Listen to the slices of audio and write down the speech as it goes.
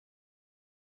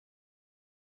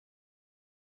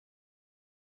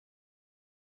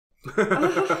All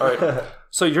right.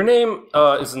 So your name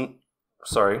isn't...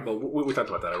 Sorry. Well, we talked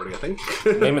about that already, I think.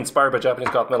 Name inspired by Japanese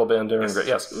goth metal band Darren Gray.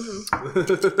 Yes.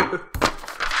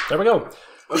 There we go.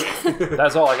 Okay.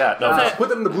 That's all I got. No. Put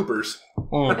them in the bloopers.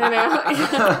 I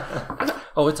know.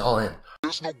 Oh, it's all in.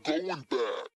 There's no going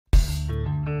back.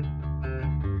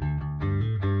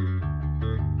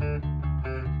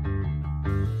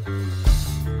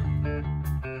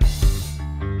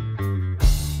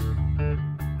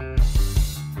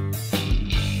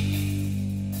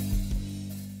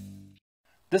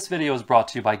 This video is brought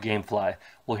to you by Gamefly.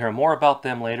 We'll hear more about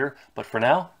them later, but for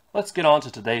now, let's get on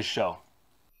to today's show.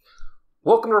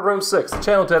 Welcome to Room 6, the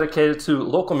channel dedicated to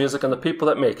local music and the people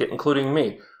that make it, including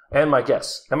me and my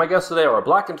guests. And my guests today are a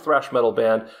black and thrash metal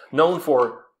band known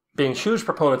for being huge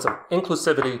proponents of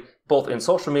inclusivity both in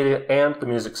social media and the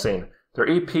music scene. Their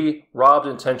EP, Robbed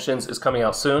Intentions, is coming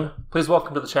out soon. Please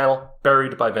welcome to the channel,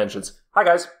 Buried by Vengeance. Hi,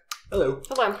 guys. Hello.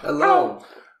 Hello. Hello.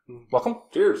 Welcome.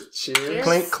 Cheers. Cheers.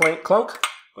 Clink, clink, clunk.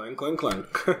 Clang, clang, clang.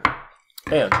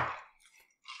 And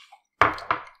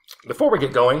before we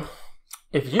get going,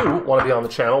 if you want to be on the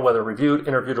channel, whether reviewed,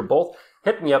 interviewed, or both,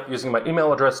 hit me up using my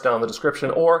email address down in the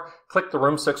description or click the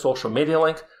Room 6 social media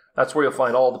link. That's where you'll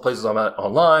find all the places I'm at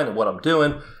online and what I'm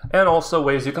doing, and also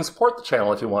ways you can support the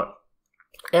channel if you want.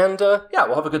 And yeah,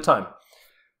 we'll have a good time.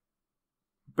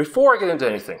 Before I get into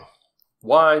anything,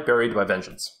 why Buried by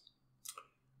Vengeance?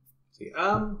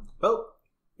 Well,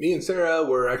 me and Sarah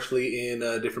were actually in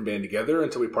a different band together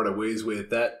until we parted ways with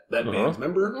that band's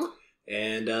member.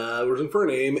 And we're looking for a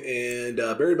name, and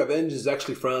Buried by Vengeance is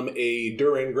actually from a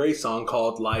Darren Gray song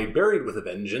called Lie Buried with a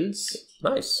Vengeance.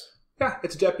 Nice. Yeah,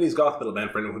 it's a Japanese goth metal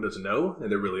band for anyone who doesn't know,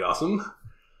 and they're really awesome.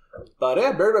 But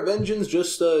yeah, Buried by Vengeance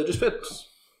just fits.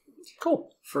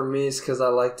 Cool. For me, it's because I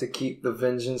like to keep the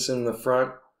vengeance in the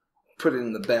front, put it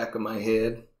in the back of my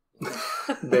head,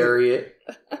 bury it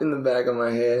in the back of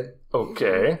my head.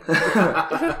 Okay.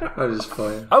 I'm just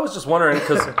playing. I was just wondering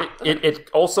because it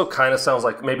also kind of sounds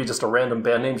like maybe just a random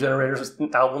band name generator's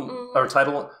album or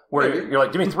title where you're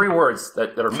like, give me 3 words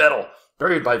that are metal.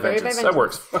 Buried by Vengeance. That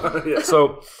works. Yeah.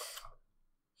 So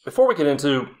before we get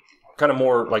into kind of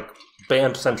more like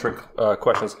band-centric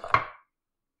questions,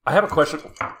 I have a question.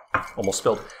 Almost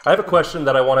spilled. I have a question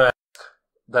that I want to ask,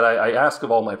 that I ask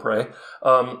of all my prey.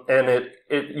 And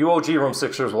you OG Room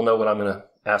Sixers will know what I'm going to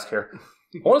ask here.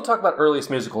 I want to talk about earliest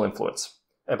musical influence.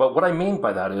 But what I mean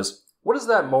by that is, what is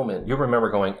that moment you remember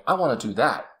going, I want to do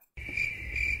that?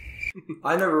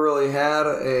 I never really had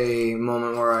a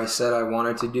moment where I said I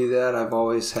wanted to do that. I've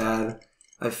always had,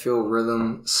 I feel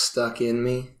rhythm stuck in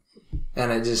me,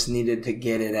 and I just needed to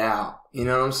get it out. You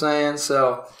know what I'm saying?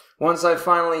 So once I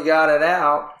finally got it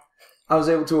out, I was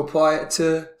able to apply it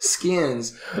to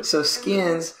Skins. So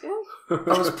Skins,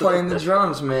 I was playing the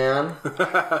drums, man.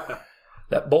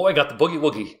 That boy got the boogie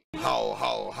woogie.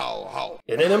 How.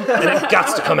 It in him, and it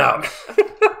got to come out.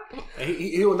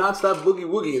 He will not stop boogie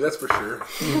woogie, that's for sure.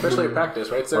 Especially in practice,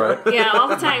 right, Sarah? Right. Yeah, all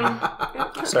the time.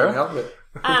 Sarah? Help it.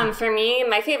 For me,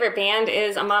 my favorite band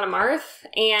is Amon Amarth,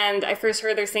 and I first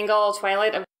heard their single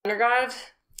Twilight of Undergod.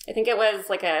 I think it was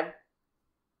like a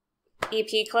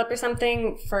EP clip or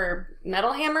something for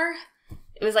Metal Hammer.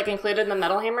 It was like included in the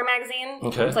Metal Hammer magazine.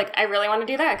 Okay. It's like, I really want to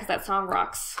do that because that song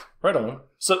rocks. Right on.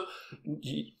 So,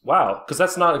 wow, because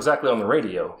that's not exactly on the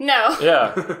radio. No.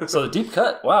 Yeah. So the deep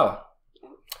cut, wow.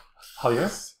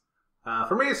 Javier?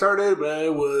 For me, it started when I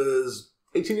was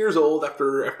 18 years old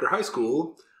after high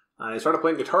school. I started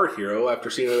playing Guitar Hero after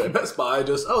seeing it at Best Buy.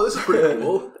 Just, oh, this is pretty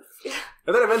cool.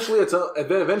 And then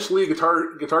eventually,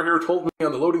 Guitar Hero told me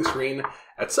on the loading screen,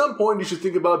 at some point you should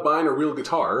think about buying a real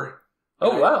guitar.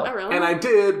 Oh, wow. Oh, really? And I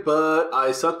did, but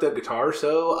I sucked at guitar,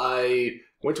 so I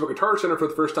went to a Guitar Center for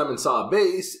the first time and saw a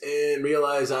bass and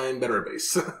realized I'm better at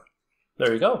bass.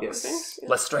 There you go. Yes.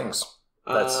 Less strings.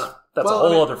 That's well, a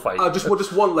whole other fight.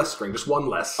 Just one less string, just one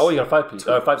less. Oh, you got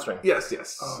a 5 string. Yes.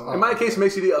 In my case,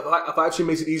 a 5 string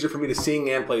makes it easier for me to sing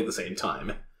and play at the same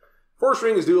time. 4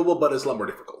 string is doable, but it's a lot more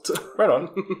difficult. Right on.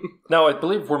 Now, I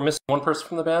believe we're missing one person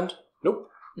from the band. Nope.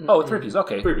 Oh, a 3-piece.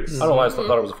 Okay. 3-piece. I don't know why I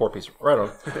thought it was a 4-piece.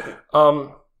 Right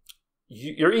on.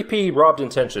 Your EP, Robbed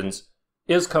Intentions,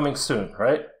 is coming soon,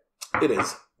 right? It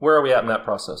is. Where are we at in that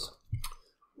process?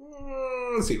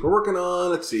 Let's see. We're working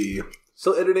on.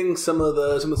 Still editing some of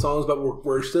the songs, but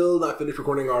we're still not finished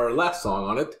recording our last song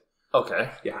on it.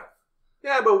 Okay. Yeah,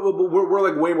 but we're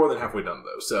like way more than halfway done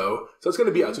though. So it's going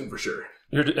to be out soon for sure.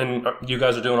 And you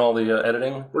guys are doing all the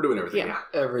editing? We're doing everything. Yeah.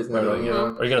 Everything. Right on.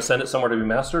 Are you going to send it somewhere to be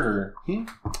mastered, or?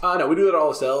 No, we do it all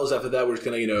ourselves. After that, we're just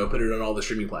going to put it on all the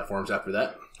streaming platforms. After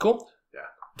that. Cool. Yeah.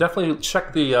 definitely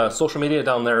check the social media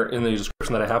down there in the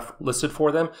description that I have listed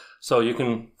for them, so you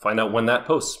can find out when that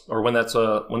posts or when that's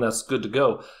good to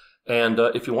go. And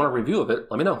if you want a review of it,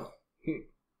 let me know.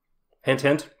 Hint,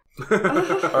 hint. All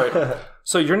right.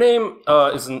 So your name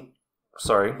isn't.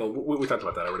 Sorry. Well, we talked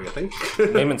about that already, I think.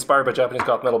 Name inspired by Japanese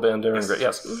goth metal band Darren Gray.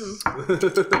 Yes.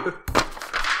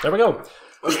 There we go.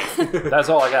 Okay. That's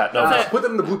all I got. No. Put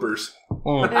them in the bloopers.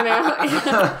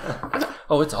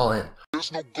 Oh, it's all in.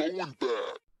 There's no going back.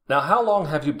 Now, how long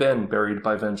have you been Buried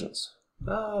by Vengeance?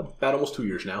 About almost 2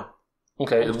 years now.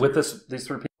 Okay, with these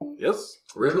three people? Yes.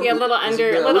 Yeah, a little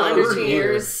under 2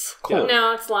 years. Cool.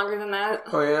 No, it's longer than that.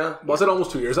 Oh yeah. Well, I said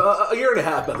almost 2 years. A year and a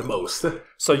half at the most.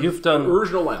 So you've done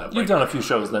Original lineup. You've done a few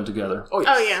shows then together. Oh, yes.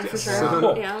 Oh yeah, for sure.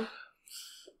 Cool. Yeah.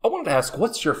 I wanted to ask,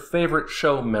 what's your favorite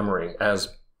show memory as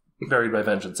Buried by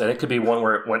Vengeance? And it could be one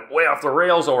where it went way off the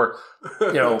rails, or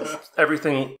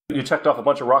everything you checked off a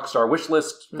bunch of Rockstar wish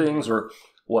list things, or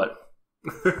what?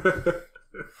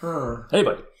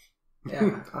 Anybody?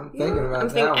 Yeah, I'm thinking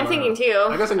about I'm thinking too.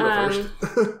 I guess I can go first.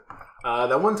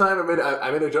 That one time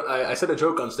I said a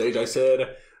joke on stage. I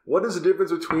said, "What is the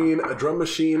difference between a drum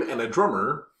machine and a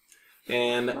drummer?"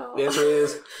 And the answer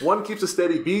is, one keeps a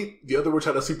steady beat, the other will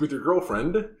try to sleep with your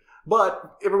girlfriend.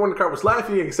 But everyone in the crowd was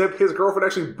laughing, except his girlfriend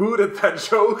actually booed at that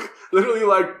joke. Literally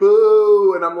like,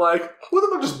 boo! And I'm like, who the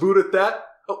fuck just booed at that?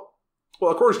 Oh,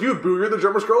 well, of course you boo. You're the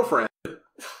drummer's girlfriend.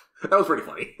 That was pretty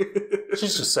funny.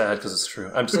 She's just sad because it's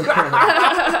true. I'm just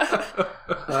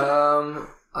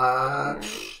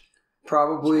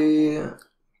probably,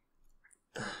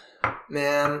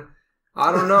 man,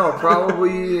 I don't know.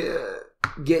 Probably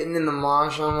getting in the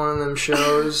mosh on one of them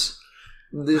shows,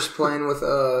 just playing with,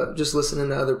 just listening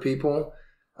to other people.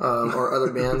 Or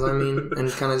other bands, I mean, and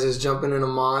kind of just jumping in a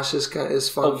mosh is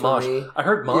fun for me. I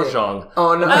heard mahjong. Yeah.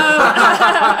 Oh no, no,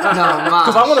 mosh.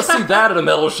 Because I want to see that at a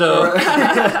metal show.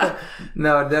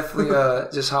 No, definitely.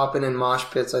 Just hopping in mosh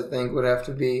pits, I think, would have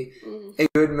to be a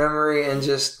good memory and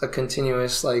just a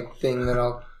continuous thing that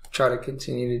I'll try to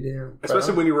continue to do.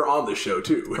 Especially when you were on the show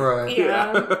too. Right.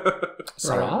 Yeah.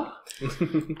 Sarah?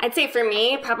 I'd say for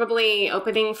me, probably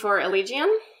opening for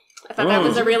Allegiant. I thought that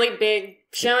was a really big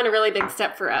show and a really big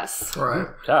step for us. Right.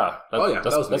 Yeah.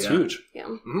 That's yeah. huge. Yeah.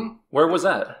 Mm-hmm. Where was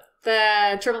that?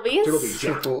 The Triple B's? Triple B's,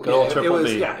 yeah. Triple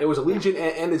B. Yeah, it was a Legion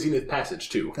and a Zenith Passage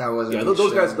too. That was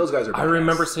those guys are badass. I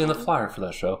remember seeing the flyer for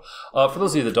that show. For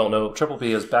those of you that don't know, Triple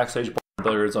B is backstage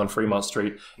billiards on Fremont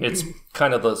Street. It's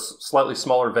kind of the slightly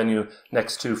smaller venue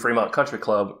next to Fremont Country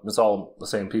Club. It's all the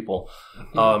same people.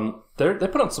 They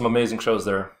put on some amazing shows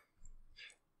there.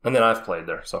 And then I've played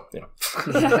there, so,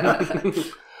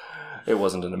 it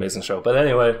wasn't an amazing show. But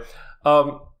anyway,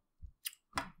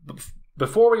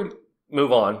 before we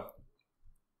move on,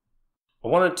 I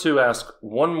wanted to ask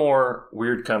one more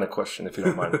weird kind of question, if you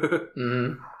don't mind.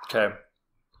 Mm-hmm. Okay.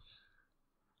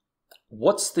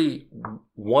 What's the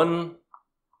one...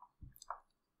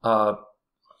 no,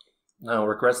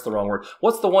 regret's the wrong word.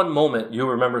 What's the one moment you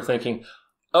remember thinking,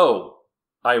 oh,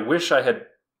 I wish I had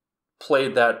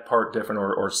played that part different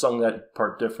or sung that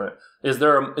part different? Is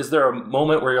there a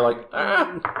moment where you're like,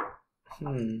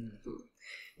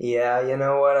 Yeah, you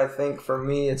know what? I think for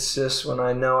me, it's just when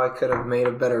I know I could have made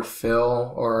a better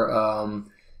fill or.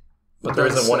 But there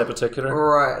isn't one in particular?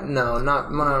 Right. No,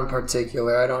 not in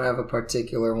particular. I don't have a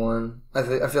particular one. I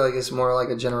feel like it's more like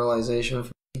a generalization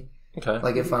for me. Okay.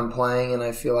 Like if I'm playing and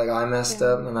I feel like I messed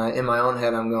up and in my own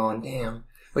head I'm going, damn.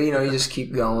 But you just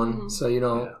keep going. So you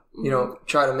don't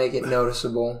try to make it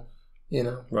noticeable,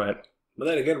 Right. But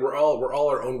then again, we're all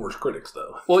our own worst critics,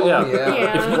 though. Well, yeah.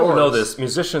 Yeah. If you don't know this,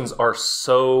 musicians are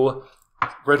so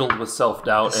riddled with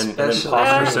self-doubt and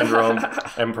imposter syndrome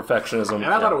and perfectionism. And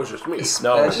I thought it was just me.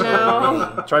 No.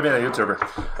 No. Try being a YouTuber.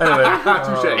 Anyway.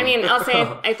 Touché. I mean, I'll say,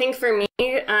 I think for me,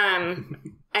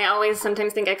 I always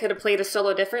sometimes think I could have played a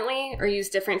solo differently or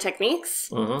used different techniques.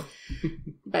 Mm-hmm.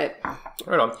 But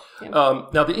right on. Yeah.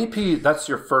 Now, the EP, that's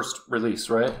your first release,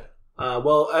 right?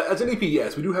 Well, as an EP,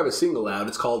 yes, we do have a single out.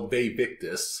 It's called Ve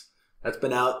Victus. That's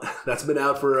been out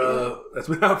for a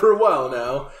while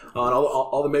now on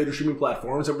all the major streaming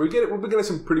platforms, and we're getting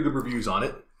some pretty good reviews on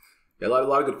it. Yeah, a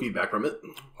lot of good feedback from it.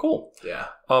 Cool. Yeah.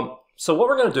 So what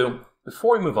we're gonna do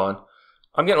before we move on,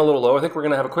 I'm getting a little low. I think we're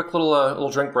gonna have a quick little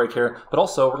drink break here, but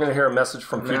also we're gonna hear a message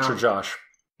from future Josh.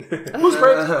 Who's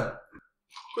break?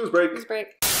 Who's break? Who's break?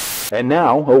 And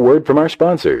now, a word from our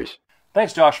sponsors.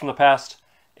 Thanks, Josh, from the past.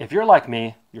 If you're like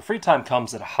me, your free time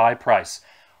comes at a high price.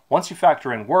 Once you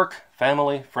factor in work,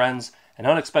 family, friends, and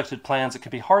unexpected plans, it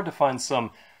can be hard to find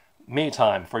some me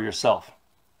time for yourself.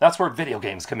 That's where video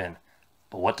games come in.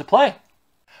 But what to play?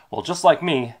 Well, just like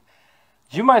me,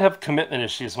 you might have commitment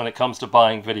issues when it comes to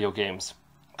buying video games.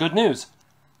 Good news!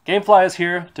 GameFly is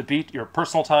here to beat your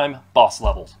personal time boss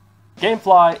levels.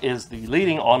 GameFly is the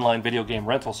leading online video game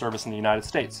rental service in the United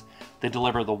States. They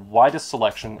deliver the widest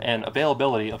selection and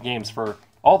availability of games for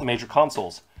all the major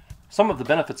consoles. Some of the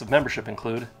benefits of membership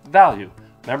include value.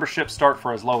 Memberships start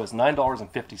for as low as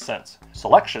 $9.50.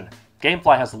 Selection.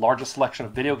 GameFly has the largest selection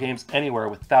of video games anywhere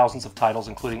with thousands of titles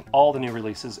including all the new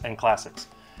releases and classics.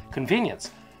 Convenience.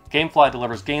 GameFly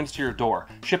delivers games to your door.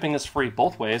 Shipping is free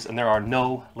both ways and there are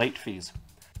no late fees.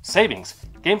 Savings.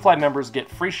 GameFly members get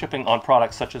free shipping on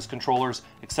products such as controllers,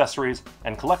 accessories,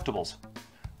 and collectibles.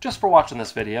 Just for watching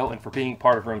this video and for being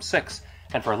part of Room 6,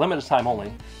 and for a limited time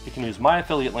only, you can use my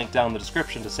affiliate link down in the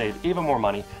description to save even more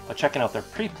money by checking out their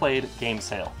pre-played game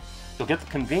sale. You'll get the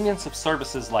convenience of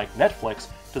services like Netflix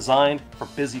designed for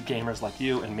busy gamers like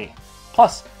you and me.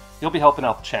 Plus, you'll be helping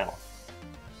out the channel.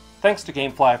 Thanks to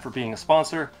GameFly for being a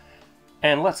sponsor,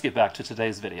 and let's get back to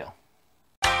today's video.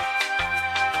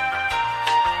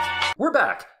 We're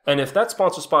back, and if that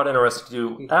sponsor spot interested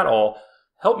you at all,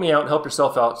 help me out, help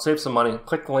yourself out, save some money,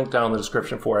 click the link down in the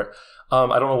description for it.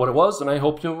 I don't know what it was, and I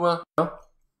hope you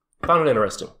found it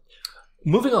interesting.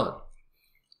 Moving on.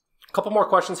 A couple more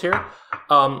questions here.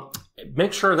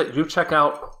 Make sure that you check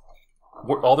out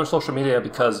all their social media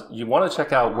because you want to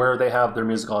check out where they have their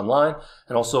music online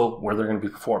and also where they're going to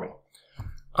be performing.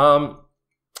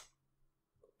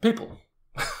 People.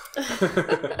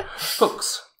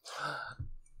 Folks.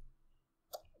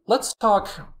 Let's talk,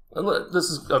 this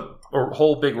is a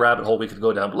whole big rabbit hole we could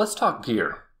go down, but let's talk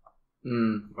gear.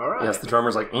 All right. Yes, the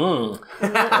drummer's like, yes,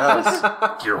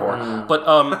 gear whore. But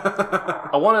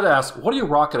I wanted to ask, what do you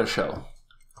rock at a show?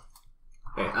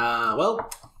 Okay,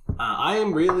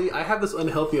 I have this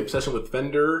unhealthy obsession with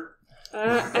Fender.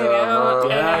 I know.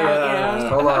 Yeah.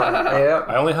 Hold on. Yeah.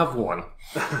 I only have one.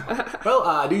 Well,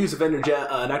 I do use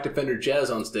an active Fender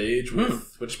Jazz on stage, which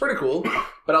is pretty cool.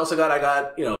 But I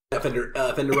got a Fender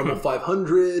Rumble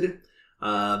 500.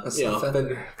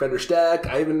 Fender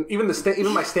Stack. Even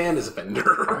my stand is a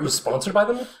Fender. Are you sponsored by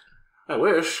them? I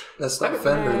wish. That's not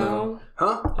Fender, though.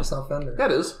 Huh? That's not Fender.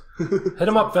 That is. Hit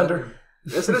him up, Fender.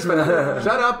 Yes, it is Fender.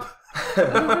 Shut up.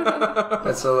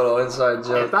 That's a little inside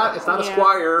joke. It's not a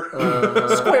Squire.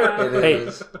 Square. It Hey,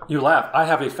 is. you laugh. I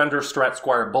have a Fender Strat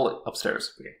Squire Bullet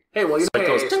upstairs. Hey, well, it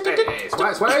goes ting, ting, ting.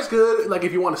 Squire's good. Like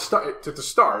if you want to start,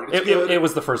 it's good. It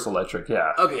was the first electric,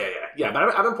 yeah. Okay, yeah.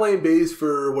 But I've been playing bass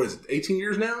for 18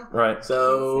 years now. Right.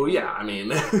 So yeah, I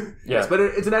mean, yeah. But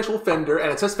it's an actual Fender,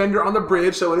 and it says Fender on the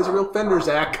bridge, so it is a real Fender,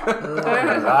 Zach.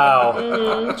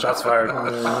 Wow. Shots fired.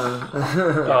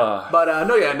 But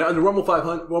the Rumble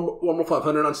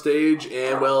 500 on stage,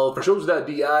 and well, for shows without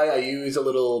DI, I use a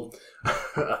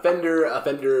Fender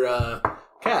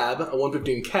cab, a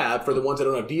 115 cab for the ones that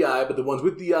don't have DI, but the ones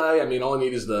with DI, I mean, all I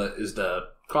need is the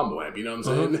combo amp. You know what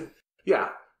I'm saying? Yeah.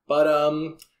 But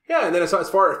and then as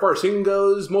far as singing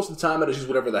goes, most of the time I just use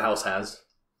whatever the house has.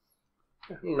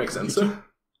 Yeah, makes sense.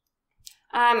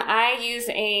 I use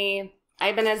a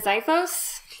Ibanez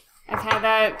Xiphos. I've had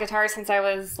that guitar since I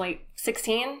was like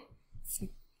 16.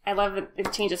 I love it.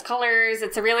 It changes colors.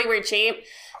 It's a really weird shape,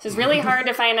 so it's really hard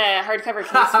to find a hardcover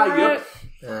case for it.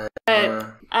 But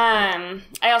I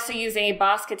also use a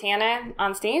Boss Katana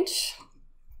on stage.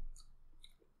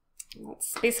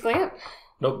 That's basically it.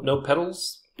 No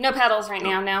pedals? No pedals right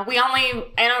now. No, I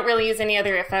don't really use any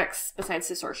other effects besides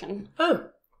distortion. Oh,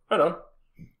 right on.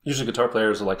 Usually guitar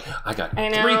players are like, I got 3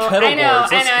 pedal boards. I know.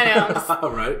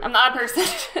 All right. I'm the odd person.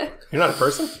 You're not a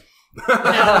person?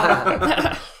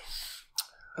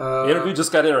 No. The interview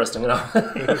just got interesting, you know.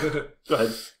 Go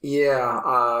ahead.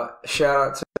 Yeah, shout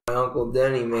out to my Uncle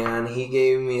Denny, man. He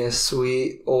gave me a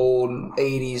sweet old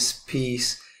 80s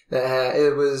piece that had,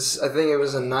 I think it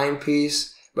was a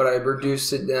 9-piece, but I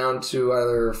reduced it down to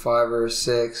either a 5 or a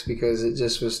 6 because it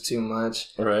just was too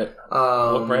much. All right.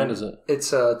 What brand is it?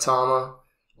 It's a Tama,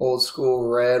 old school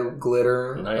red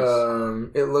glitter. Nice.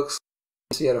 It looks like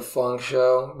you see at a funk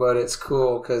show, but it's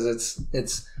cool because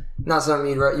it's not something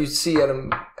you'd see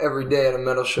every day at a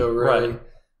metal show, really.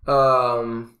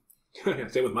 Right.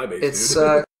 Same with my bass. It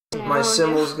sucked. My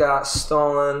cymbals got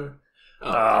stolen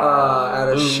at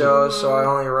a show, so I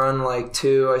only run like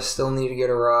 2. I still need to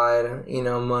get a ride.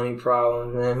 Money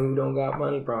problems, man. Who don't got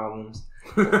money problems?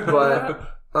 But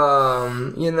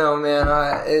man,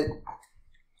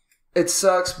 it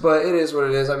sucks, but it is what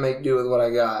it is. I make do with what I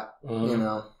got.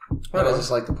 I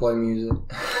just like to play music.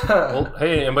 Well,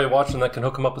 hey, anybody watching that can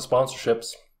hook them up with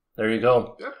sponsorships. There you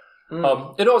go. Yeah.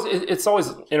 It's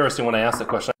always interesting when I ask that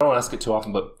question. I don't ask it too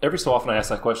often, but every so often I ask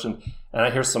that question, and I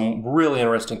hear some really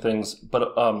interesting things.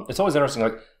 But it's always interesting,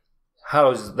 like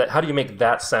how do you make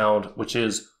that sound, which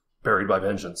is Buried by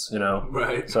Vengeance?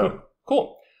 Right. So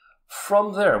cool.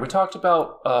 from there, we talked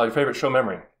about your favorite show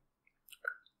memory.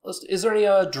 Is there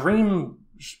any dream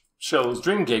shows,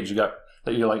 dream gigs you got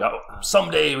that you're like, oh,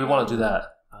 someday we want to do that?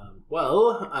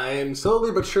 Well, I'm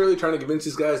slowly but surely trying to convince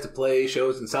these guys to play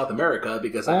shows in South America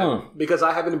because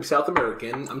I happen to be South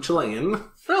American. I'm Chilean.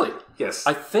 Really? Yes.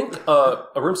 I think a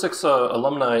Room 6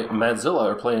 alumni, Madzilla,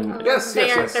 are playing... Yes.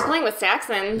 They're playing with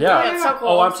Saxon. Yeah. That's so cool.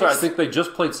 Oh, I'm sorry. I think they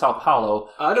just played Sao Paulo.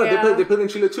 No, they played in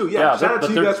Chile too. Yeah, shout out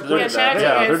to you guys for playing that.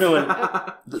 Yeah, they're doing...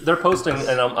 They're posting,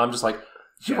 and I'm just like,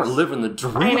 you are living the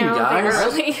dream,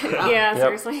 guys. They were really, yeah,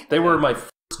 seriously. They were my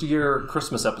first year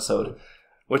Christmas episode,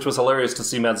 which was hilarious to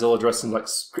see Madzilla dressed in like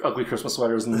ugly Christmas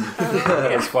sweaters, and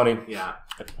it was funny. Yeah,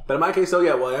 but in my case, though,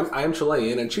 I am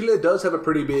Chilean, and Chile does have a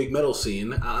pretty big metal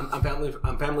scene. I'm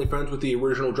family friends with the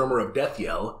original drummer of Death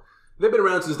Yell. They've been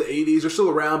around since the '80s. They're still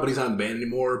around, but he's not in the band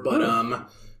anymore. But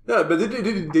yeah, but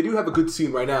they do have a good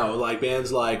scene right now, like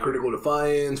bands like Critical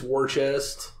Defiance, War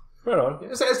Chest. Right on.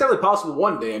 It's definitely possible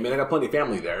one day. I mean, I got plenty of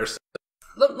family there. So.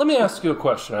 Let me ask you a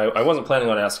question. I wasn't planning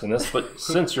on asking this, but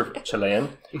since you're Chilean,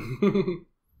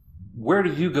 where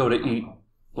do you go to eat,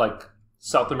 like,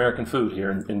 South American food here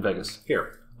in Vegas?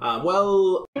 Here.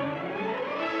 Well...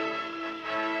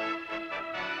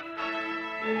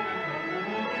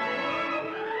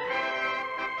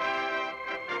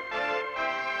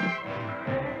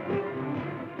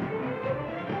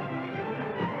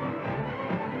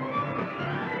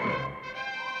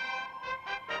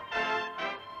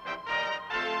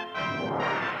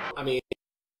 I mean,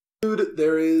 food,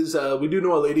 there is, we do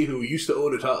know a lady who used to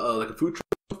own a food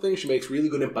truck thing. She makes really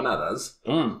good empanadas.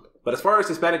 But as far as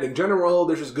Hispanic in general,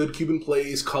 there's this good Cuban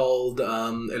place called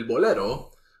El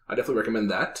Bolero. I definitely recommend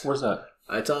that. Where's that?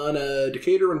 It's on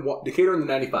Decatur and the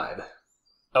 95.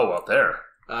 Oh, out there.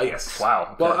 Yes.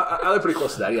 Wow. Okay. Well, I live pretty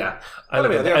close to that, yeah. I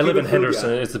live in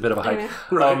Henderson. It's a bit of a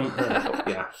hike. Right.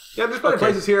 Yeah, there's plenty of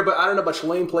places here, but I don't know about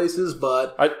Chilean places,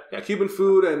 but Cuban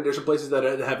food, and there's some places that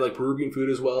have like Peruvian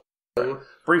food as well.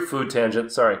 Brief food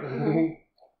tangent, sorry.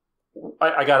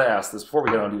 I gotta ask this before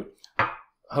we get on to you.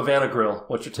 Havana Grill,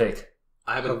 what's your take?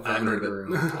 I haven't heard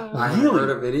of it. I haven't heard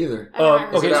of it either.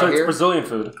 Okay, so it's Brazilian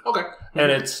food. Okay.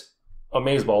 And it's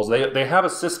amazeballs. They have a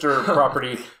sister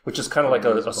property, which is kind of like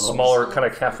a smaller kind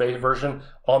of cafe version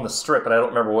on the Strip, and I don't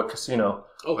remember what casino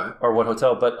or what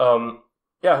hotel. But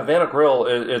Havana Grill,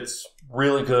 it's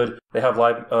really good. They have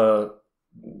live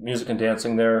music and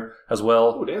dancing there as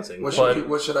well. Oh, dancing. What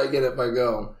should I get if I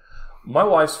go? My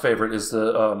wife's favorite is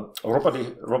the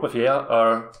ropa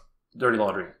vieja, dirty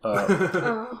laundry.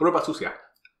 Ropa sucia.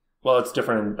 Well, it's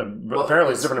different.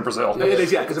 Apparently, it's different in Brazil. It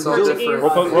is, yeah, because in Brazil,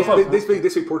 they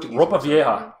speak Portuguese. Ropa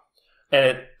vieja,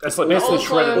 and it's like basically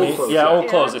shredded meat. Old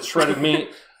clothes. It's shredded meat.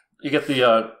 You get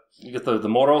the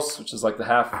moros, which is like the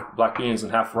half black beans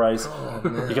and half rice.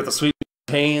 You get the sweet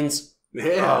canes.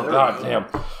 Yeah. Oh god damn.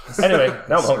 Anyway,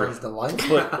 now I'm hungry.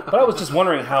 But I was just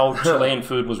wondering how Chilean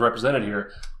food was represented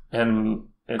here, and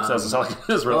it doesn't sound like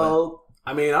it is really. Well,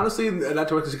 I mean, honestly, not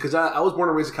too much, because I was born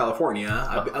and raised in California.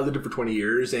 I lived here for 20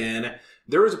 years, and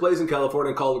there is a place in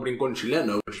California called Rincón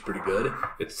Chileno, which is pretty good.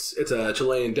 It's a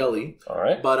Chilean deli. All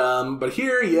right. But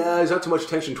here, there's not too much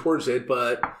attention towards it,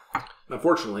 but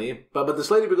unfortunately. But this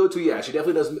lady we go to, she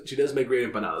definitely does. She does make great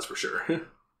empanadas for sure.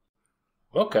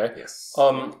 Okay. Yes.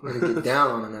 I'm gonna get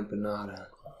down on an empanada.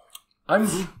 I'm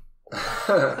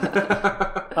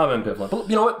ambivalent. But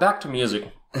you know what? Back to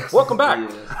music. Welcome back.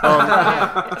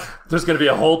 There's going to be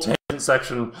a whole tangent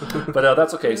section, but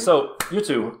that's okay. So, you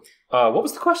two, what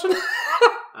was the question?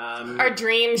 Our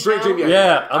dream show.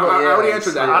 Yeah. I already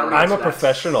answered that. I'm a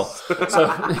professional. So,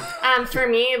 for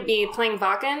me, it'd be playing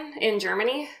Wacken in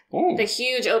Germany. Ooh. The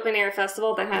huge open air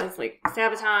festival that has like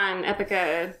Sabaton,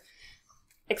 Epica,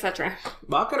 etc.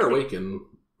 Wacken or Waken?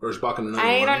 Or is Wacken another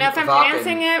I don't know if I'm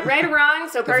pronouncing it right or wrong,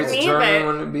 so pardon me.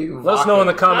 German, but let us know in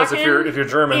the comments if you're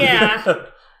German. Yeah.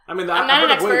 I mean, I'm not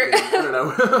an expert. I don't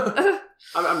know.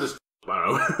 I'm just, I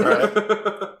don't know.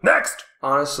 Right. Next!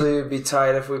 Honestly, it'd be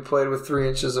tight if we played with 3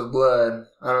 Inches of Blood.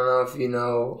 I don't know if you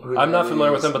know who I'm not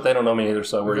familiar with them, but they don't know me either,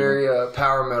 so we're very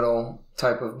power metal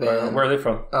type of band. Where are they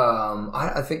from?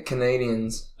 I think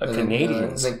Canadians.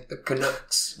 Canadians? I think the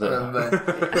Canucks.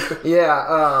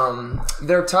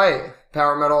 They're tight.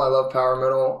 Power metal. I love power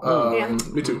metal.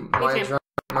 Me too.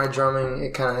 My drumming,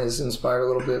 it kind of is inspired a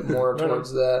little bit more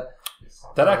towards that.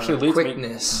 That actually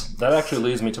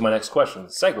leads me to my next question.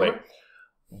 Segue.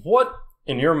 What,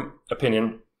 in your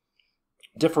opinion,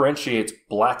 differentiates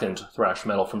blackened thrash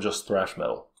metal from just thrash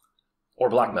metal or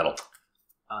black metal?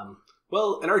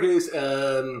 Well, in our case,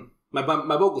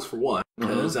 my vocals for one,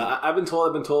 because I've been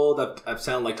told that I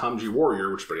sound like Tom G.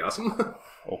 Warrior, which is pretty awesome.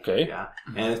 Okay. Yeah,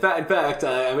 and in fact,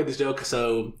 I made this joke.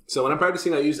 So when I'm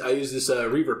practicing, I use this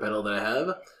reverb pedal that I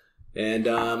have, and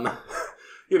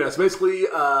so basically,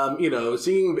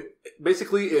 singing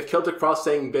basically if Celtic Frost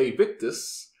sang Ve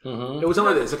Victis, it was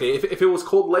something like this. Okay, if it was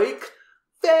Cold Lake,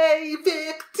 Ve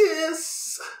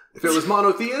Victis. If it was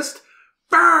monotheist,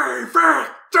 Ve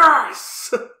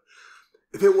Victis.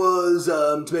 If it was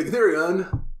to make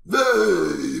Ethereum,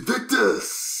 Ve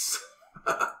Victis.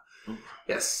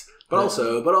 Yes. But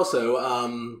also,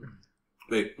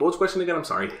 wait, what was the question again? I'm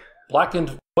sorry.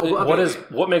 Blackened.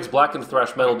 What makes blackened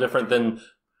thrash metal different than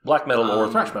black metal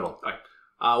or thrash metal? Okay.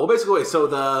 Well, basically, so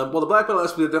the black metal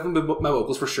aspect is definitely my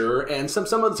vocals for sure, and some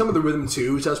of the rhythm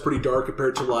too sounds pretty dark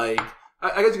compared to like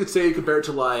I guess you could say compared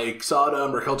to like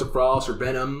Sodom or Celtic Frost or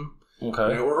Venom,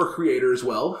 Okay. or Creator as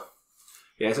well.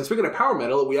 Yeah. So speaking of power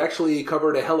metal, we actually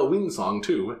covered a Halloween song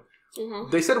too. Mm-hmm.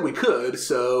 They said we could,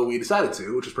 so we decided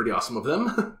to, which is pretty awesome of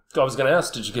them. I was going to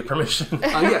ask, did you get permission?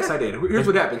 Yes, I did. Here's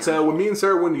what happened. So when me and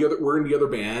Sarah were in the other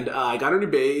band, I got on a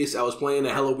bass. I was playing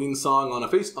a Halloween song on an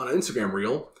Instagram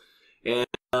reel, and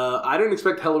I didn't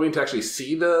expect Halloween to actually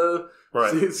see the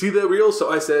reel.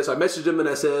 So I messaged him and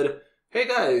I said, "Hey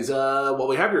guys, while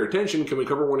we have your attention, can we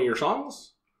cover one of your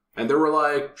songs?" And they were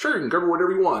like, "Sure, you can cover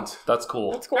whatever you want." That's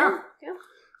cool. That's cool. Yeah.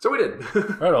 So we did.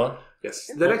 Right on.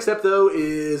 Yes. The next step, though,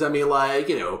 is, playing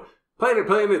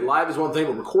it live is one thing,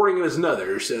 but recording it is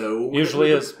another. So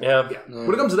Usually is, yeah.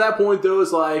 When it comes to that point, though,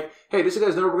 it's like, hey, this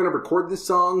guys know we're going to record this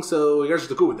song, so you guys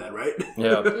are cool with that, right?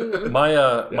 Yeah.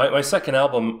 My second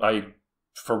album, I,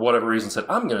 for whatever reason, said,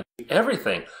 I'm going to do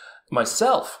everything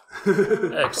myself,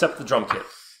 except the drum kit.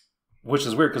 Which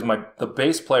is weird, because the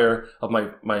bass player of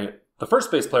the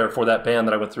first bass player for that band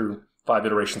that I went through 5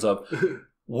 iterations of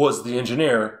was the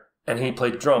engineer, and he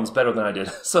played drums better than I did.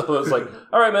 So it was like,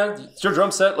 all right, man, it's your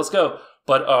drum set, let's go.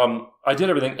 But I did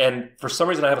everything, and for some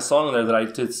reason I have a song in there that I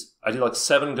did like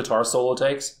 7 guitar solo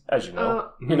takes, as you know.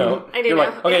 I do You're know.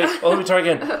 like, okay, let me try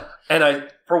again. And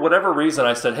for whatever reason,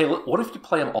 I said, hey, what if you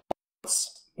play them all at once?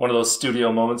 One of those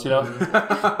studio moments,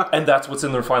 And that's what's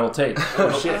in their final take.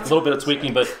 Oh, shit. A little bit of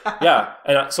tweaking, but yeah.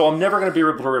 And so I'm never going to be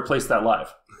able to replace that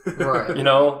live. Right.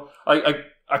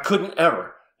 I couldn't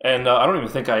ever. And I don't even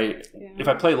think if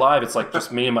I play live, it's like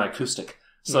just me and my acoustic.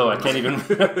 So I can't even.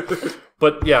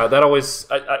 But yeah, that always.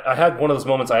 I had one of those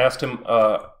moments. I asked him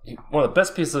one of the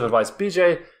best pieces of advice.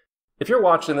 BJ, if you're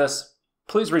watching this,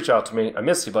 please reach out to me. I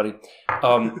miss you, buddy.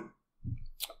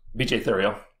 BJ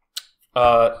Therio.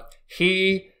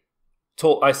 He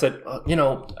told. I said, I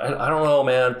don't know,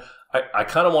 man. I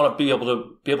kind of want to be able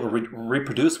to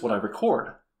reproduce what I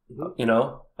record.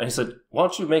 And he said, why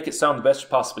don't you make it sound the best you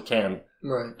possibly can,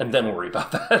 Right. and then worry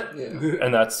about that. Yeah.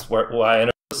 And that's why I ended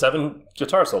up with 7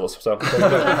 guitar solos. So,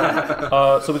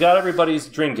 so we got everybody's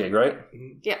dream gig, right?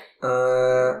 Yeah.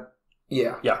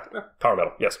 Yeah. Yeah, power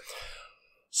metal, yes.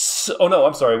 So,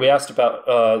 I'm sorry. We asked about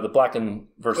the Blackened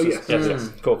versus. Oh, yes.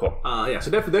 Yes. Cool. So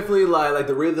definitely like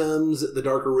the rhythms, the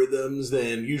darker rhythms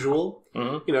than usual.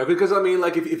 Mm-hmm. Because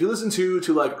if you listen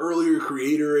to like earlier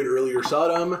Creator and earlier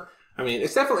Sodom,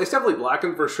 it's definitely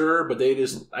Blackened for sure, but they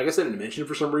just, I guess they didn't mention it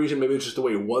for some reason. Maybe it's just the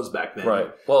way it was back then. Right.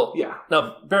 Well, yeah.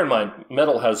 Now, bear in mind,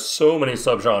 metal has so many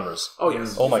subgenres. Oh,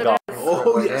 yes. Oh, my God.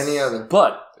 Oh, Like yes. any other.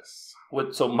 But,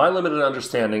 so my limited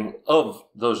understanding of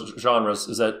those genres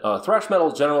is that thrash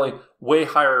metal is generally way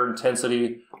higher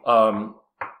intensity.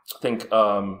 Think,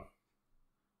 Well,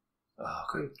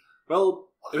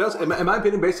 in my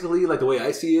opinion, basically, like the way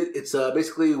I see it, it's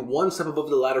basically one step above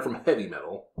the ladder from heavy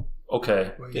metal.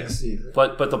 okay. Yes.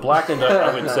 But the Blackened,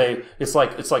 I would say, it's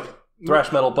like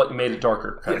thrash metal, but you made it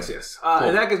darker. Yes, yes.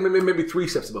 And that gets maybe 3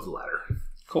 steps above the ladder.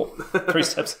 Cool. 3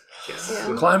 steps. Yes.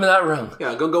 Yeah. Climbing that rung.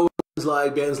 Yeah, go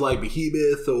bands like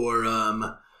Behemoth or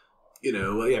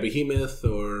Behemoth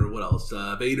or what else?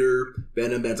 Vader,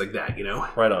 Venom, bands like that.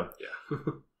 Right on. Yeah.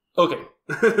 Okay.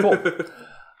 Cool.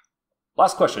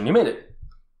 Last question. You made it.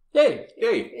 Yay.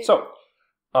 Yay. So,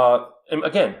 and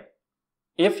again,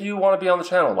 if you want to be on the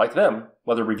channel like them,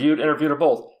 whether reviewed, interviewed, or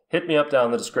both, hit me up down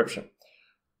in the description.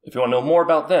 If you want to know more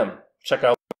about them, check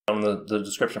out down in the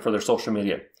description for their social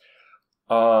media.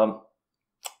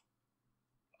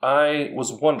 I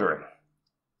was wondering,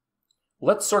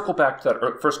 let's circle back to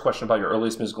that first question about your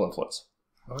earliest musical influence.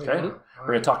 Okay? Yeah. We're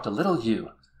going to talk to little you.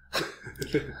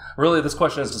 Really, this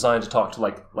question is designed to talk to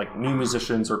like new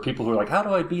musicians or people who are like, how do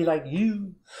I be like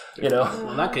you? Well,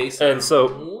 in that case. And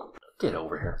so, get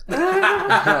over here.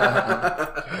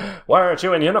 Why aren't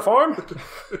you in uniform?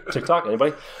 TikTok,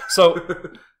 anybody? So,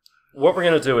 what we're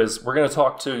going to do is we're going to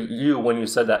talk to you when you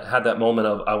had that moment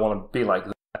of, I want to be like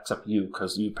that. except you,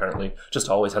 because you apparently just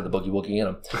always had the boogie woogie in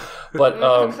them.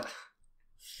 But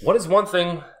what is one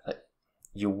thing that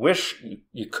you wish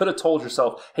you could have told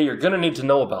yourself, hey, you're going to need to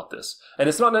know about this? And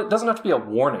it doesn't have to be a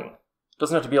warning. It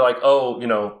doesn't have to be like,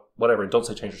 oh, whatever, don't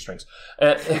say change your strings.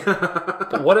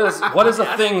 But what is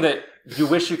a thing that you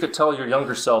wish you could tell your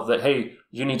younger self that, hey,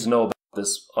 you need to know about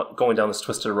this going down this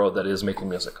twisted road that is making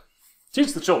music?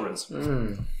 Teach the children's.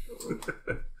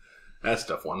 That's a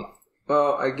tough one.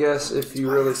 Well, I guess if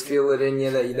you really feel it in you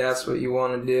that that's what you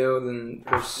want to do, then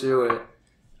pursue it.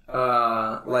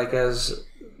 Like as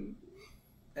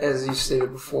you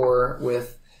stated before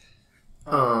with,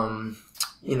 how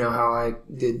I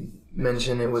did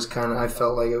mention I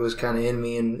felt like it was kind of in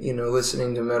me, and,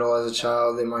 listening to metal as a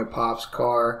child in my pop's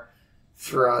car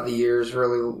throughout the years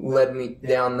really led me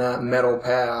down that metal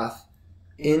path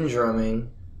in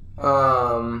drumming.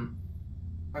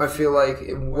 I feel like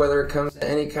whether it comes to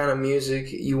any kind of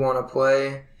music you want to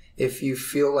play, if you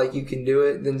feel like you can do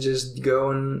it, then just go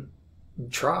and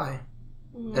try.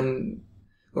 And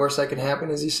the worst that can happen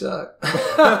is you suck.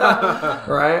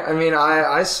 Right? I mean,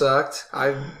 I sucked.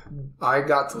 I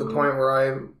got to the point where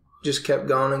I just kept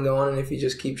going and going, and if you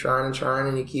just keep trying and trying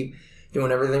and you keep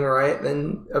doing everything right,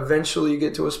 then eventually you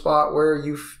get to a spot where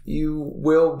you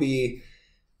will be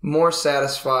more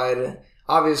satisfied.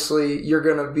 Obviously, you're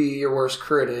going to be your worst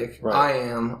critic. Right. I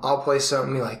am. I'll play something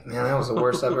and be like, man, that was the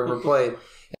worst I've ever played.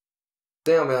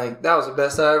 Then I'll be like, that was the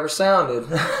best I ever sounded.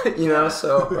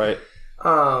 So right.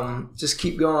 Just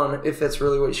keep going if that's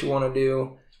really what you want to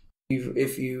do.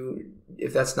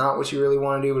 If that's not what you really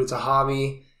want to do, but it's a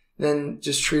hobby, then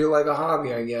just treat it like a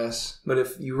hobby, I guess. But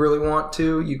if you really want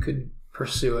to, you could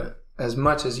pursue it as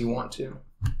much as you want to.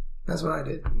 That's what I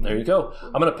did. There you go.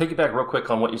 I'm going to piggyback real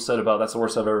quick on what you said about that's the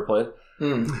worst I've ever played.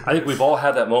 I think we've all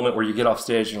had that moment where you get off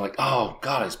stage and you're like, oh,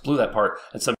 God, I just blew that part.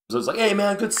 And sometimes it's like, hey,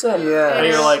 man, good set. Yeah. And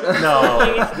you're like, no.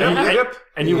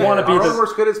 and you want to be the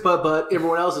worst critics, but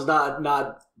everyone else is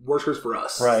not worst critics for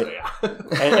us. Right. So,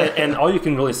 yeah. and all you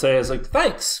can really say is like,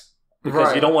 thanks.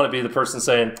 Because you don't want to be the person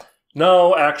saying,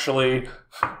 no, actually.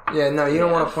 Yeah, no, you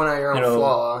don't want to point out your own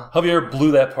flaw. Javier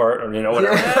blew that part, or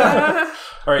whatever. Yeah.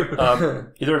 All right,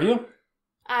 either of you?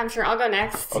 I'm sure I'll go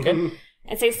next. Okay.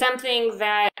 I'd say something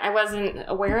that I wasn't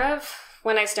aware of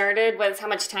when I started was how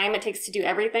much time it takes to do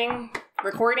everything.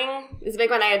 Recording is a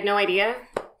big one. I had no idea.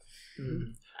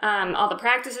 All the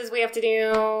practices we have to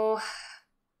do,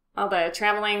 all the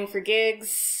traveling for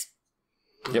gigs.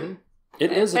 Yep.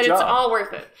 It is a job. But it's all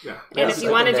worth it. Yeah. And if you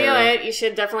want to do it, you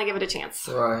should definitely give it a chance.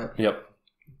 Right. Yep.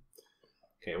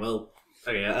 Okay, a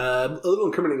little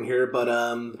incriminating here, but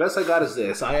the best I got is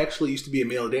this. I actually used to be a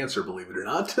male dancer, believe it or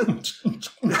not.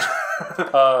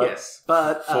 Yes.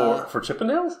 But for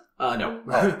Chippendales? No.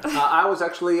 I was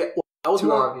actually... I was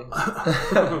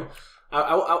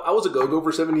I was a go-go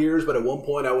for 7 years, but at one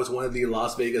point I was one of the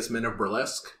Las Vegas Men of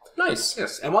Burlesque. Nice.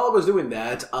 Yes, and while I was doing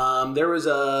that, there was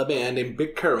a man named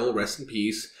Big Carroll, rest in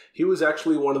peace. He was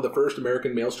actually one of the first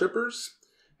American male strippers,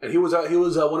 and he was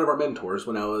one of our mentors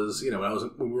when we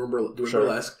were doing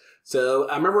burlesque. So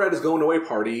I remember at his going away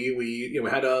party, we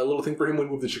had a little thing for him when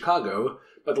we moved to Chicago.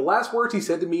 But the last words he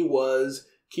said to me was,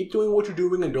 "Keep doing what you're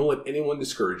doing, and don't let anyone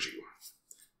discourage you."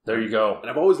 There you go. And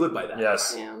I've always lived by that.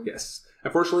 Yes. Yeah. Yes.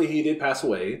 Unfortunately, he did pass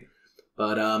away,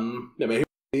 but and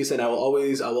I will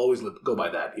always go by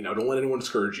that. Don't let anyone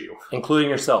discourage you, including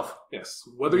yourself. Yes,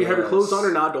 whether you have your clothes on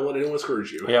or not, don't let anyone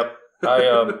discourage you. Yep.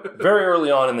 I very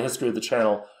early on in the history of the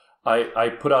channel, I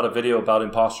put out a video about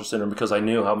imposter syndrome because I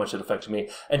knew how much it affected me,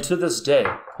 and to this day,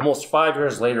 almost 5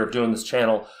 years later of doing this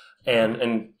channel, and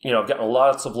I've gotten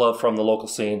lots of love from the local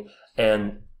scene,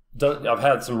 and I've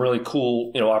had some really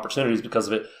cool opportunities because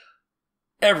of it.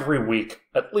 Every week,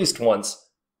 at least once,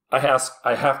 I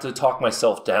have to talk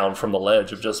myself down from the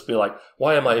ledge of just be like,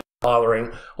 why am I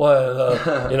bothering? Why,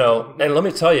 And let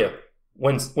me tell you,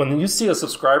 when you see a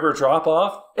subscriber drop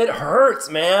off, it hurts,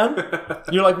 man.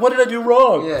 You're like, what did I do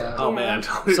wrong? Yeah. Oh man.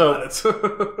 So,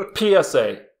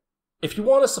 PSA: if you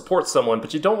want to support someone,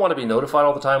 but you don't want to be notified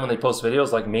all the time when they post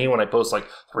videos, like me when I post like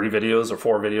 3 videos or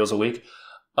 4 videos a week,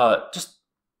 just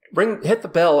hit the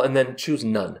bell and then choose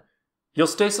none. You'll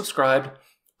stay subscribed,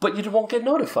 but you won't get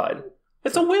notified.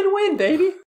 It's a win-win,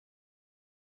 baby.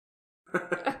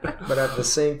 But at the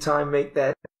same time, make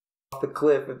that off the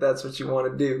cliff if that's what you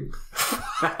want to do.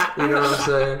 You know what I'm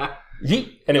saying?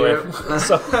 Yeet. Anyway,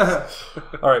 Yep.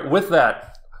 All right, with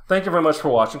that, thank you very much for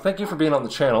watching. Thank you for being on the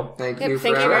channel. Thank Yep, you for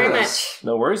thank you having very us. much.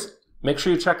 No worries. Make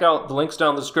sure you check out the links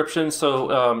down in the description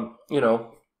so,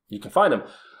 you can find them.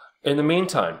 In the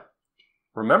meantime,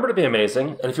 remember to be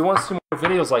amazing. And if you want to see more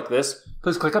videos like this,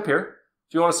 please click up here.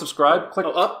 If you want to subscribe, click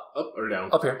up or down?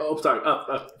 Up here. Oh, sorry,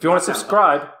 up. If you want to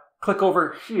subscribe, click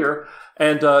over here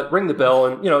and ring the bell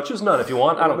and, choose none if you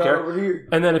want. I don't care. Over here.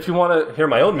 And then if you want to hear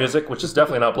my own music, which is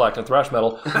definitely not black and thrash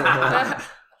metal,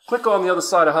 click on the other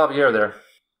side of Javier there.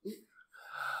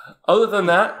 Other than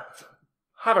that,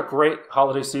 have a great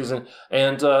holiday season.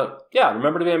 And,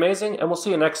 remember to be amazing. And we'll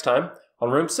see you next time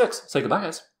on Room 6. Say goodbye,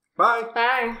 guys. Bye.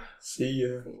 Bye. See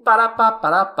ya.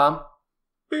 Ba-da-ba-ba-da-bum.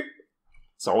 Beep.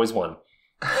 It's always one.